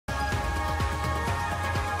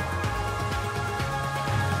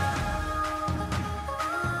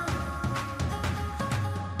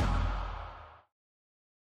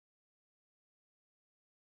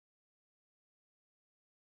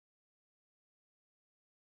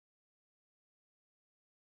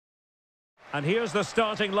And here's the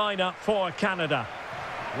starting lineup for Canada.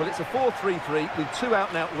 Well, it's a 4-3-3 with two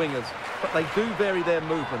out-and-out wingers, but they do vary their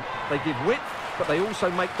movement. They give width, but they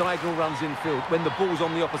also make diagonal runs infield when the ball's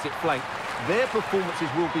on the opposite flank. Their performances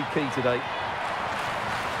will be key today.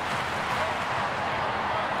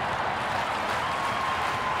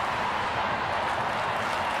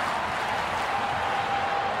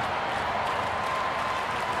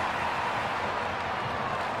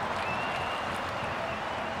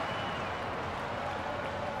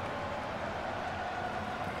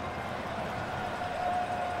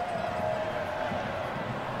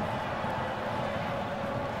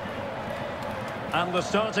 And the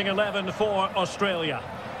starting 11 for Australia.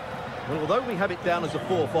 Well, although we have it down as a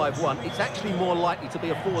 4-5-1, it's actually more likely to be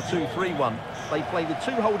a 4-2-3-1. They play with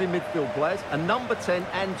two holding midfield players, a number 10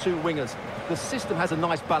 and two wingers. The system has a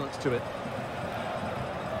nice balance to it.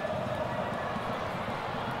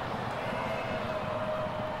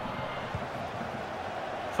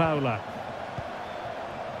 Fowler.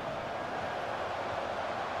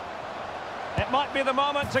 It might be the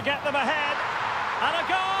moment to get them ahead. And a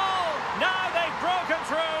goal! Now they've broken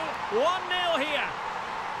through. 1-0 here.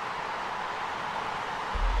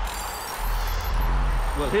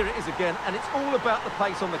 Well, here it is again, and it's all about the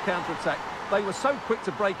pace on the counter-attack. They were so quick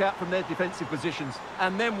to break out from their defensive positions,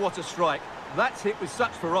 and then what a strike. That's hit with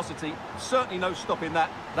such ferocity. Certainly no stopping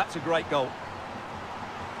that. That's a great goal.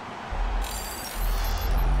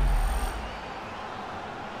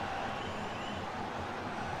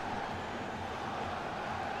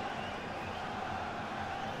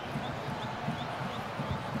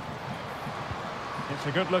 It's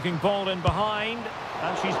a good-looking ball in behind,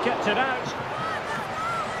 and she's kept it out.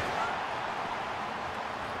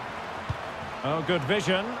 Oh, good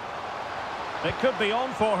vision. It could be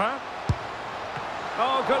on for her.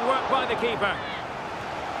 Oh, good work by the keeper.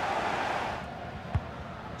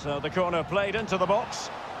 So the corner played into the box,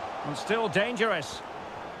 and still dangerous.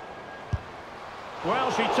 Well,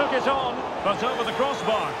 she took it on, but over the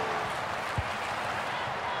crossbar.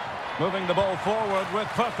 Moving the ball forward with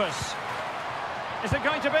purpose. Is it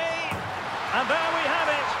going to be? And there we have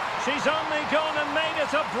it. She's only gone and made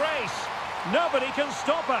it a brace. Nobody can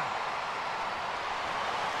stop her.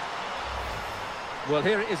 Well,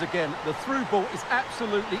 here it is again. The through ball is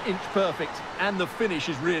absolutely inch perfect, and the finish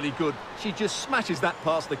is really good. She just smashes that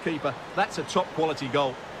past the keeper. That's a top quality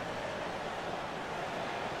goal.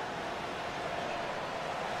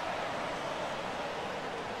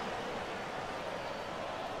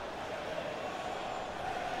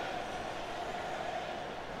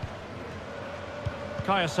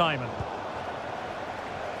 Kaya Simon.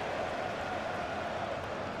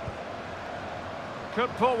 Could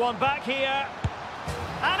pull one back here.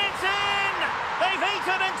 And it's in! They've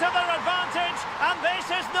eaten into their advantage, and this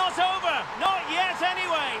is not over. Not yet,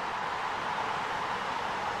 anyway.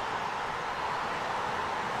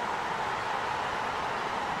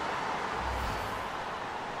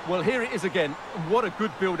 Well, here it is again. What a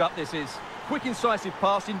good build-up this is. Quick, incisive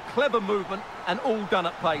passing, clever movement, and all done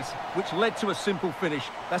at pace, which led to a simple finish.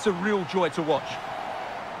 That's a real joy to watch.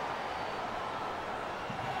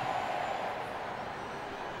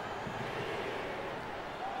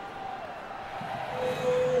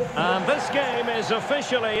 And this game is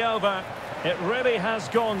officially over. It really has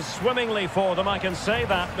gone swimmingly for them, I can say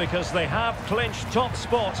that, because they have clinched top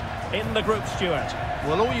spot in the group, Stuart.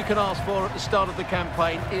 Well, all you can ask for at the start of the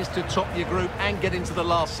campaign is to top your group and get into the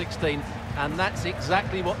last 16. And that's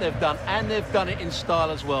exactly what they've done, and they've done it in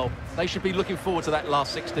style as well. They should be looking forward to that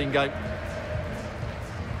last 16 game.